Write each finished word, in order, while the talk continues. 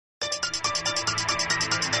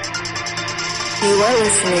You are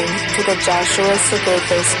listening to the Joshua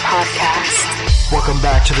Sigafus Podcast. Welcome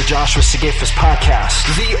back to the Joshua Sigafus Podcast,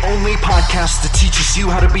 the only podcast that teaches you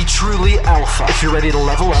how to be truly alpha. If you're ready to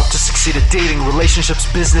level up to succeed at dating,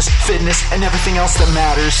 relationships, business, fitness, and everything else that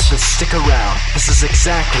matters, then stick around. This is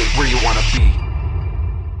exactly where you want to be.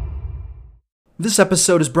 This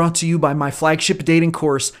episode is brought to you by my flagship dating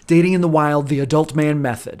course, Dating in the Wild, The Adult Man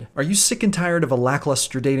Method. Are you sick and tired of a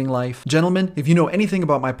lackluster dating life? Gentlemen, if you know anything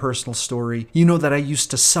about my personal story, you know that I used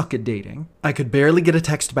to suck at dating. I could barely get a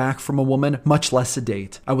text back from a woman, much less a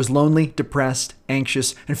date. I was lonely, depressed,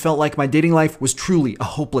 anxious, and felt like my dating life was truly a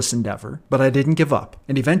hopeless endeavor. But I didn't give up,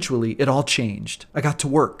 and eventually it all changed. I got to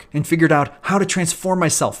work and figured out how to transform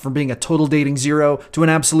myself from being a total dating zero to an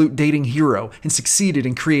absolute dating hero, and succeeded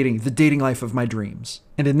in creating the dating life of my dreams.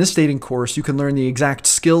 And in this dating course, you can learn the exact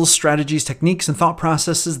skills, strategies, techniques, and thought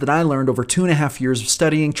processes that I learned over 2.5 years of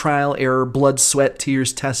studying, trial, error, blood, sweat,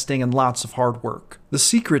 tears, testing, and lots of hard work. The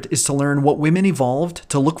secret is to learn what women evolved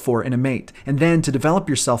to look for in a mate, and then to develop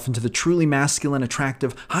yourself into the truly masculine,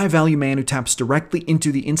 attractive, high-value man who taps directly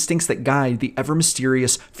into the instincts that guide the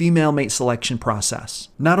ever-mysterious female mate selection process.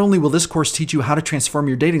 Not only will this course teach you how to transform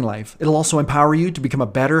your dating life, it'll also empower you to become a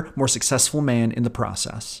better, more successful man in the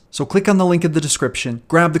process. So click on the link in the description,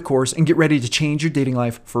 grab the course, and get ready to change your dating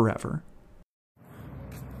life forever.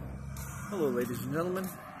 Hello, ladies and gentlemen.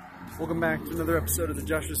 Welcome back to another episode of the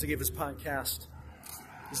Joshua Sigafus Podcast.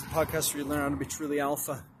 This is the podcast where you learn how to be truly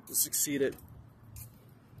alpha, to succeed at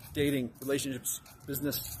dating, relationships,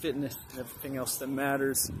 business, fitness, and everything else that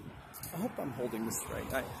matters. I hope I'm holding this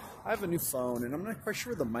right. I have a new phone, and I'm not quite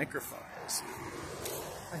sure where the microphone is.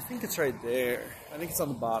 I think it's right there. I think it's on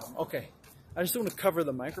the bottom. Okay. I just don't want to cover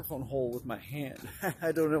the microphone hole with my hand.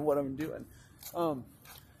 I don't know what I'm doing.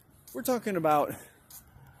 We're talking about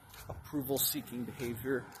approval-seeking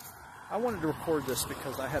behavior. I wanted to record this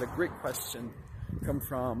because I had a great question come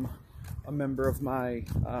from a member of my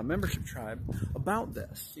membership tribe about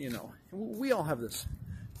this. You know, we all have this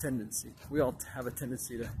tendency. We all have a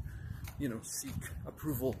tendency to, seek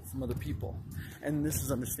approval from other people. And this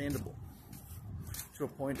is understandable. To a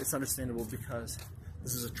point, it's understandable because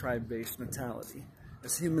this is a tribe-based mentality.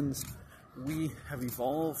 As humans, we have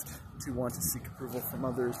evolved to want to seek approval from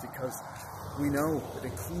others because we know that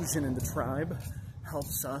inclusion in the tribe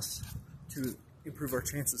helps us to improve our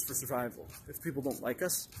chances for survival. If people don't like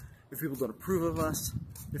us, if people don't approve of us,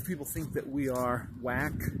 if people think that we are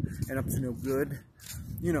whack and up to no good,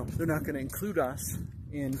 they're not going to include us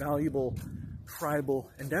in valuable tribal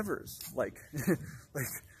endeavors like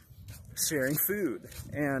sharing food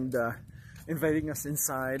and inviting us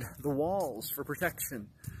inside the walls for protection,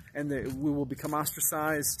 and that we will become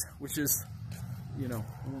ostracized, which is,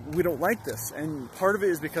 we don't like this. And part of it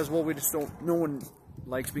is because, we just don't, no one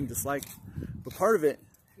likes being disliked, but part of it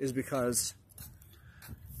is because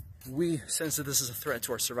we sense that this is a threat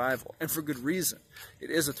to our survival, and for good reason. It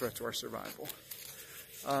is a threat to our survival.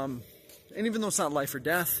 And even though it's not life or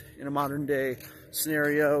death in a modern day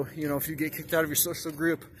scenario, if you get kicked out of your social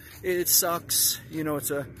group, it sucks.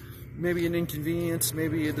 It's maybe an inconvenience,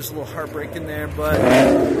 maybe there's a little heartbreak in there, but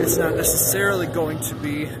it's not necessarily going to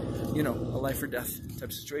be, a life or death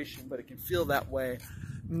type situation, but it can feel that way.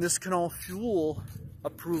 And this can all fuel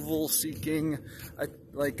approval seeking,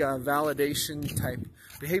 validation type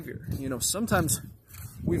behavior. Sometimes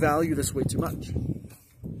we value this way too much.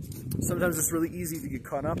 Sometimes it's really easy to get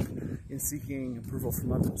caught up in seeking approval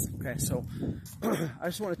from others. Okay, so I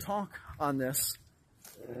just want to talk on this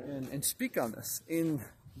and speak on this in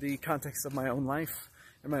the context of my own life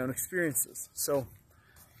and my own experiences. So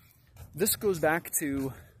this goes back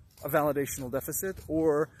to a validational deficit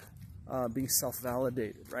or being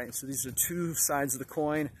self-validated, right? So these are two sides of the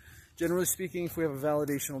coin. Generally speaking, if we have a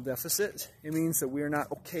validational deficit, it means that we are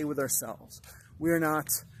not okay with ourselves. We are not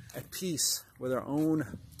at peace with our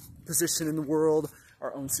own position in the world,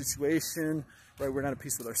 our own situation, right? We're not at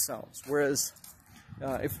peace with ourselves. Whereas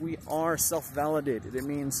if we are self-validated, it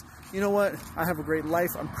means, you know what, I have a great life,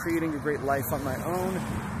 I'm creating a great life on my own,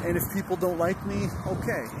 and if people don't like me,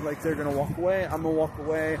 okay, they're going to walk away, I'm going to walk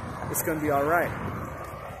away, it's going to be all right.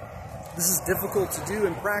 This is difficult to do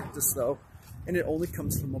in practice, though, and it only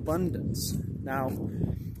comes from abundance. Now,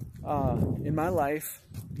 in my life,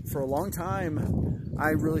 for a long time, I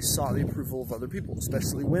really sought the approval of other people,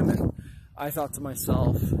 especially women. I thought to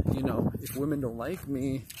myself, if women don't like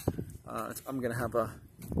me, I'm going to have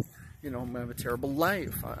a terrible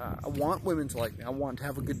life. I want women to like me. I want to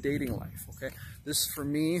have a good dating life, okay? This, for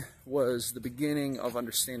me, was the beginning of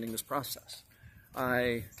understanding this process.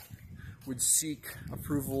 I would seek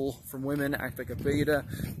approval from women, act like a beta,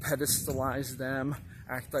 pedestalize them,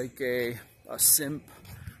 act like a simp,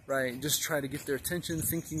 right? Just try to get their attention,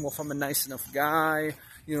 thinking, well, if I'm a nice enough guy,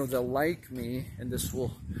 they'll like me and this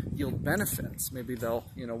will yield benefits. Maybe they'll,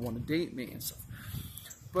 want to date me and stuff.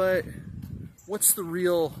 But what's the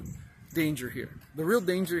real danger here? The real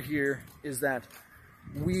danger here is that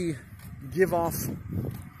we give off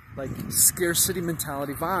like scarcity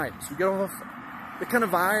mentality vibes. We give off the kind of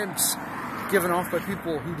vibes given off by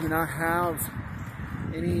people who do not have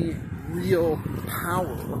any real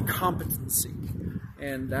power or competency.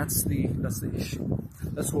 And that's the issue.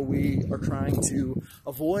 That's what we are trying to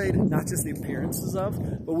avoid, not just the appearances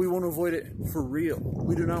of, but we want to avoid it for real.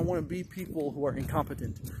 We do not want to be people who are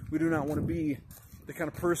incompetent. We do not want to be the kind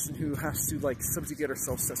of person who has to like subjugate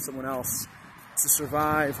ourselves to someone else to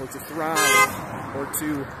survive or to thrive or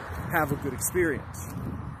to have a good experience.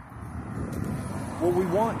 What we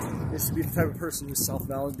want is to be the type of person who's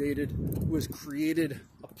self-validated, who has created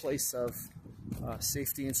a place of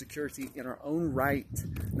safety and security in our own right,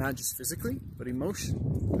 not just physically, but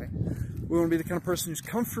emotionally. Right? We want to be the kind of person who's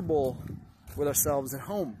comfortable with ourselves at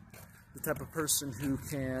home, the type of person who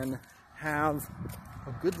can have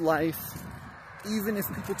a good life, even if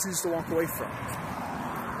people choose to walk away from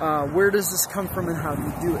it. Where does this come from and how do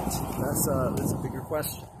you do it? That's a bigger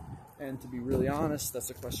question. And to be really honest, that's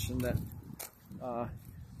a question that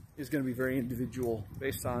is going to be very individual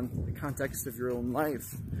based on the context of your own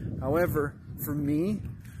life. However, for me,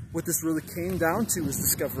 what this really came down to is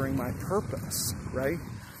discovering my purpose, right?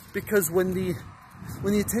 Because when the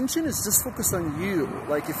attention is just focused on you,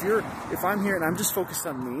 like if I'm here and I'm just focused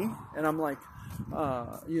on me and I'm like,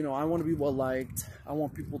 I want to be well liked, I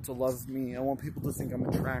want people to love me, I want people to think I'm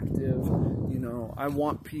attractive, I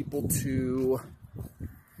want people to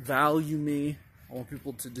value me, I want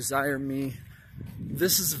people to desire me.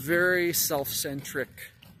 This is a very self-centric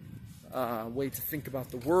way to think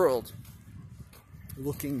about the world,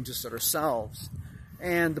 looking just at ourselves.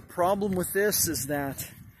 And the problem with this is that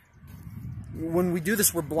when we do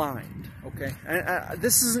this, we're blind, okay?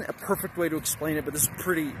 This isn't a perfect way to explain it, but this is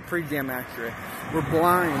pretty damn accurate. We're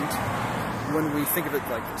blind when we think of it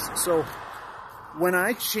like this. So when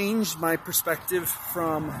I changed my perspective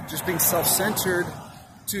from just being self-centered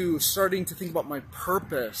to starting to think about my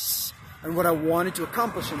purpose and what I wanted to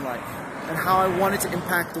accomplish in life, and how I wanted to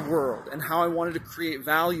impact the world, and how I wanted to create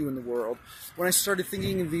value in the world. When I started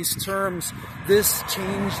thinking in these terms, this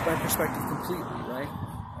changed my perspective completely, right?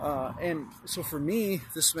 And so for me,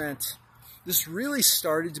 this really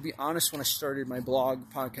started, to be honest, when I started my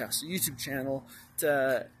blog, podcast, YouTube channel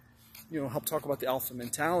to, help talk about the alpha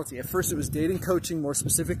mentality. At first it was dating coaching more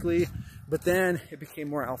specifically, but then it became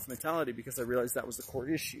more alpha mentality because I realized that was the core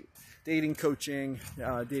issue. Dating coaching,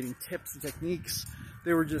 dating tips and techniques,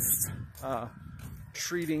 they were just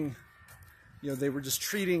treating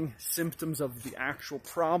symptoms of the actual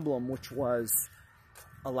problem, which was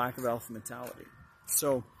a lack of alpha mentality.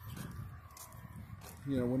 So,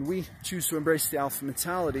 when we choose to embrace the alpha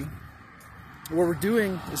mentality, what we're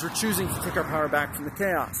doing is we're choosing to take our power back from the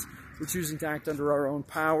chaos. We're choosing to act under our own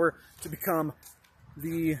power, to become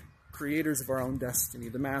the creators of our own destiny,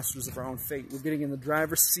 the masters of our own fate. We're getting in the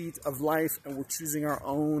driver's seat of life, and we're choosing our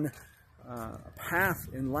own path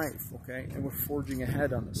in life, okay? And we're forging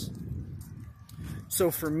ahead on this. So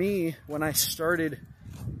for me, when I started,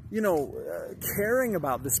 caring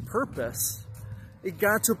about this purpose, it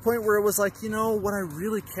got to a point where it was like, what I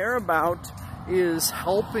really care about is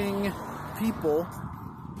helping people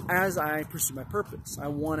as I pursue my purpose. I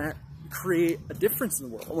want to create a difference in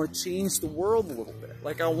the world. I want to change the world a little bit.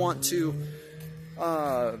 Like I want to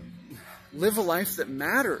live a life that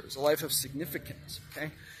matters, a life of significance,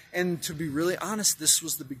 okay? And to be really honest, this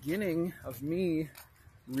was the beginning of me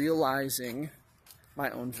realizing my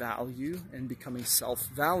own value and becoming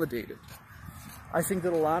self-validated. I think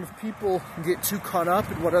that a lot of people get too caught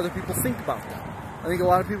up in what other people think about them. I think a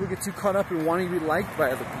lot of people get too caught up in wanting to be liked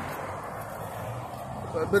by other people.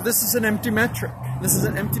 But this is an empty metric. This is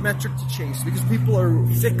an empty metric to chase because people are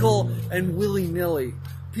fickle and willy-nilly.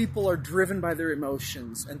 People are driven by their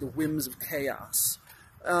emotions and the whims of chaos.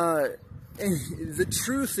 And the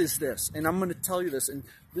truth is this, and I'm going to tell you this, and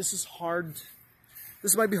this is hard.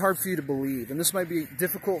 This might be hard for you to believe, and this might be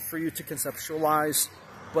difficult for you to conceptualize,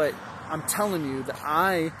 but I'm telling you that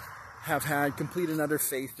I have had complete and utter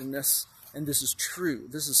faith in this, and this is true.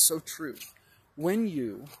 This is so true. When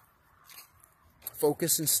you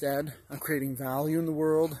focus instead on creating value in the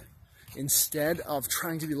world, instead of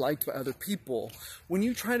trying to be liked by other people, when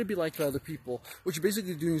you try to be liked by other people, what you're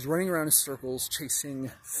basically doing is running around in circles,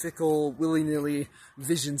 chasing fickle, willy-nilly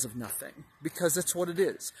visions of nothing. Because that's what it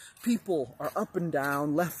is. People are up and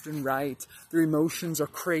down, left and right. Their emotions are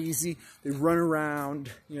crazy. They run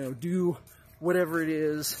around, do whatever it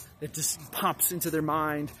is that just pops into their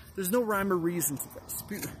mind. There's no rhyme or reason to this.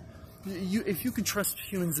 If you can trust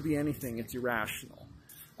humans to be anything, it's irrational.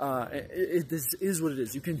 This is what it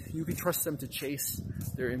is. You can trust them to chase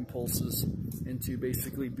their impulses and to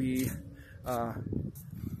basically be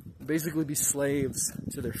slaves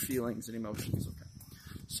to their feelings and emotions. Okay.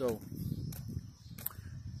 So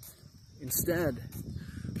instead,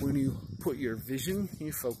 when you put your vision and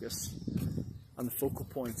your focus on the focal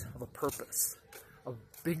point of a purpose, a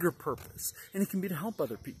bigger purpose, and it can be to help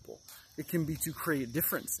other people. It can be to create a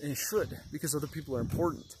difference, and it should, because other people are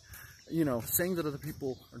important. You know, saying that other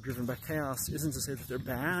people are driven by chaos isn't to say that they're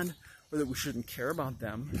bad or that we shouldn't care about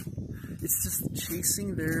them. It's just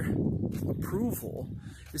chasing their approval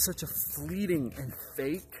is such a fleeting and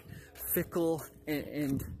fake, fickle,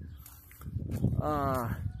 and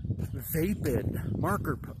vapid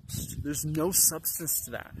marker post. There's no substance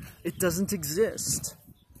to that. It doesn't exist.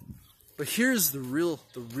 But here's the real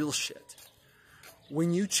shit.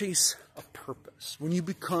 When you chase a purpose, when you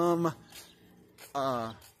become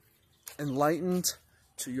enlightened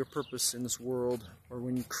to your purpose in this world, or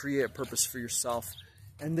when you create a purpose for yourself,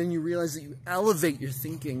 and then you realize that you elevate your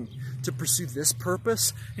thinking to pursue this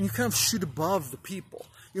purpose, and you kind of shoot above the people.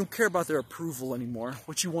 You don't care about their approval anymore.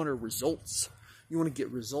 What you want are results. You want to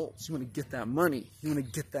get results. You want to get that money. You want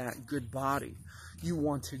to get that good body. You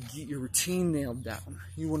want to get your routine nailed down.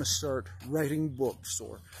 You want to start writing books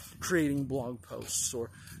or creating blog posts,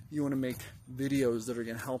 or you want to make videos that are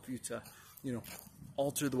going to help you to, you know,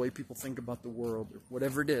 alter the way people think about the world, or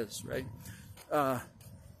whatever it is, right? You're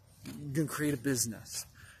going to create a business,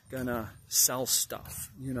 going to sell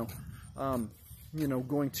stuff, going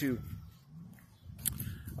to,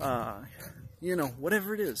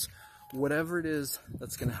 whatever it is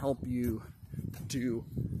that's going to help you to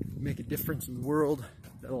make a difference in the world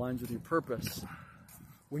that aligns with your purpose.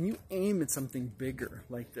 When you aim at something bigger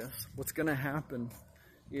like this, what's going to happen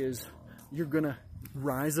is you're going to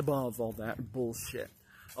rise above all that bullshit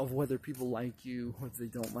of whether people like you, whether they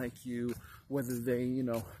don't like you, whether they,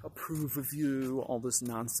 approve of you, all this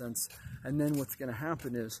nonsense. And then what's going to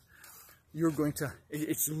happen is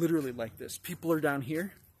it's literally like this. People are down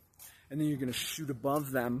here, and then you're going to shoot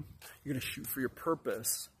above them. You're going to shoot for your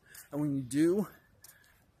purpose. And when you do,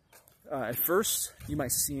 at first, you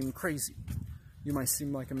might seem crazy. You might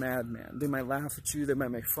seem like a madman. They might laugh at you. They might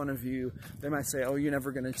make fun of you. They might say, oh, you're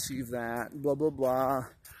never going to achieve that, blah, blah, blah.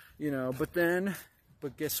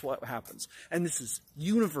 But guess what happens? And this is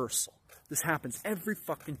universal. This happens every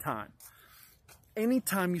fucking time.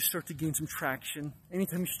 Anytime you start to gain some traction,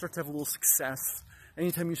 anytime you start to have a little success,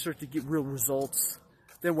 anytime you start to get real results,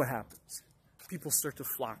 then what happens? People start to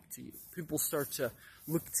flock to you. People start to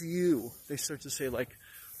look to you. They start to say, like,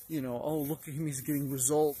 oh, look at him, he's getting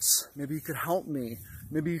results. Maybe he could help me.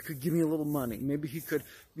 Maybe he could give me a little money. Maybe he could,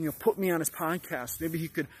 put me on his podcast. Maybe he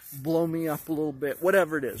could blow me up a little bit.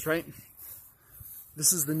 Whatever it is, right?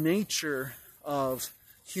 This is the nature of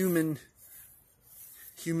human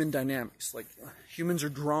dynamics. Like, humans are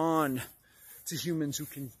drawn to humans who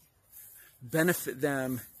can benefit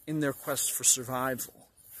them in their quest for survival.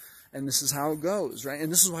 And this is how it goes, right?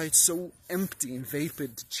 And this is why it's so empty and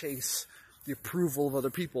vapid to chase the approval of other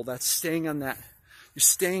people. That's staying on that. You're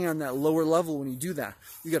staying on that lower level when you do that.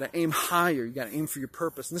 You got to aim higher. You got to aim for your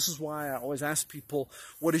purpose. And this is why I always ask people,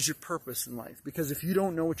 what is your purpose in life? Because if you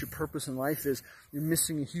don't know what your purpose in life is, you're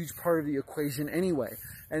missing a huge part of the equation anyway.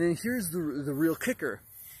 And then here's the real kicker.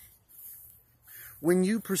 When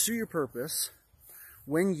you pursue your purpose,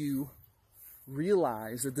 when you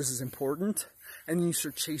realize that this is important, and you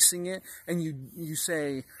start chasing it, and you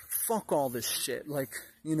say, fuck all this shit, like,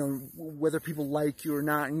 whether people like you or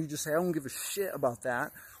not, and you just say, I don't give a shit about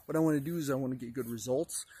that. What I want to do is I want to get good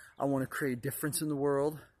results. I want to create a difference in the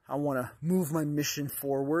world. I want to move my mission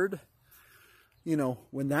forward.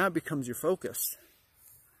 When that becomes your focus,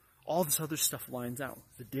 all this other stuff lines out.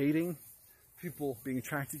 The dating, people being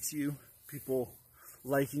attracted to you, people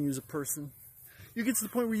liking you as a person. You get to the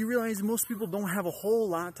point where you realize most people don't have a whole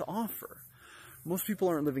lot to offer. Most people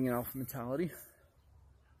aren't living in alpha mentality.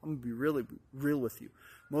 I'm going to be really real with you.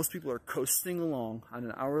 Most people are coasting along on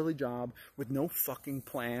an hourly job with no fucking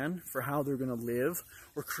plan for how they're going to live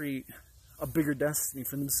or create a bigger destiny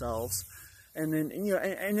for themselves. And then,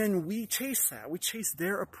 and then we chase that. We chase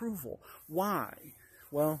their approval. Why?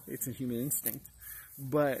 Well, it's a human instinct.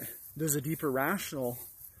 But there's a deeper rational,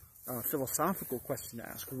 philosophical question to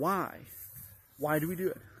ask. Why? Why do we do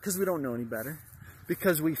it? Because we don't know any better.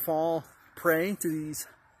 Because we fall prey to these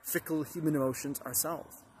fickle human emotions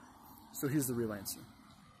ourselves. So here's the real answer.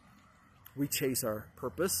 We chase our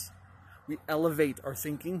purpose. We elevate our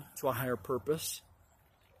thinking to a higher purpose.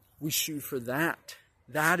 we shoot for that.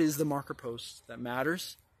 That is the marker post that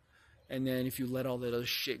matters. And then if you let all that other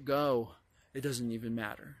shit go, it doesn't even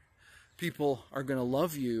matter. People are going to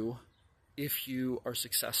love you if you are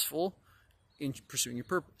successful in pursuing your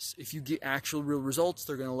purpose. If you get actual real results,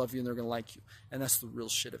 they're going to love you and they're going to like you. And that's the real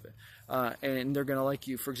shit of it. And they're going to like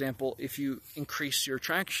you. For example, if you increase your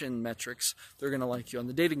attraction metrics, they're going to like you on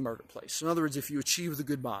the dating marketplace. So in other words, if you achieve the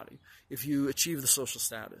good body, if you achieve the social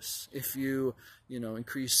status, if you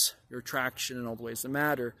increase your attraction in all the ways that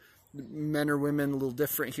matter, men or women, a little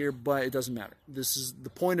different here, but it doesn't matter. This is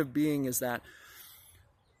the point of being is that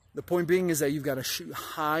you've got to shoot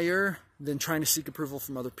higher than trying to seek approval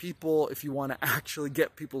from other people if you want to actually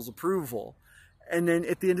get people's approval. And then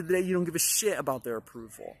at the end of the day, you don't give a shit about their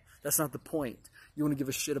approval. That's not the point. You want to give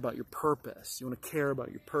a shit about your purpose. You want to care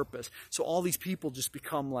about your purpose. So all these people just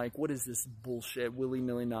become like, what is this bullshit,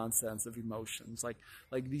 willy-nilly nonsense of emotions? Like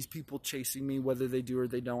these people chasing me, whether they do or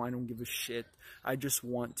they don't, I don't give a shit. I just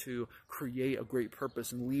want to create a great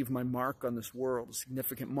purpose and leave my mark on this world, a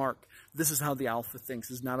significant mark. This is how the alpha thinks.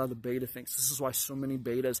 This is not how the beta thinks. This is why so many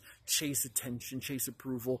betas chase attention, chase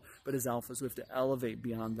approval. But as alphas, we have to elevate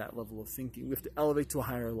beyond that level of thinking. We have to elevate to a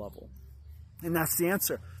higher level. And that's the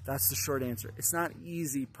answer. That's the short answer. It's not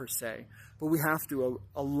easy per se, but we have to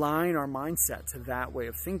align our mindset to that way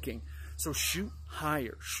of thinking. So shoot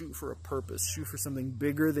higher, shoot for a purpose, shoot for something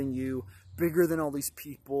bigger than you, bigger than all these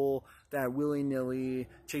people that willy-nilly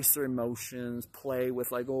chase their emotions, play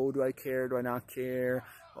with like, oh, do I care? Do I not care?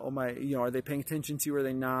 Oh my, are they paying attention to you? Are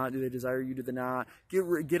they not? Do they desire you? Do they not?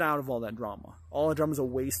 Get out of all that drama. All that drama is a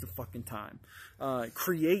waste of fucking time.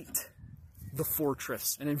 Create the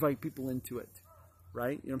fortress and invite people into it,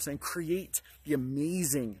 right? You know what I'm saying? Create the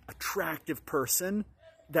amazing, attractive person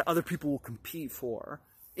that other people will compete for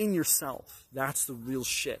in yourself. That's the real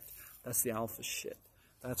shit. That's the alpha shit.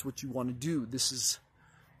 That's what you want to do. This is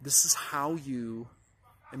how you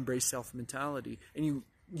embrace self mentality, and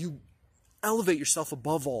you elevate yourself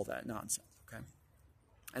above all that nonsense, okay?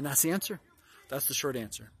 And that's the answer. That's the short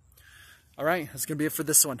answer. All right, that's going to be it for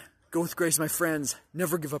this one. Go with grace, my friends.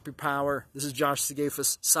 Never give up your power. This is Josh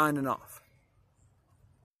Sigafus signing off.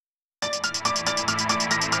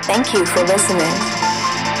 Thank you for listening.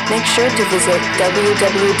 Make sure to visit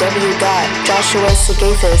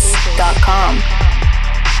www.joshuasigafus.com.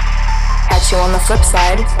 Catch you on the flip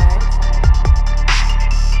side.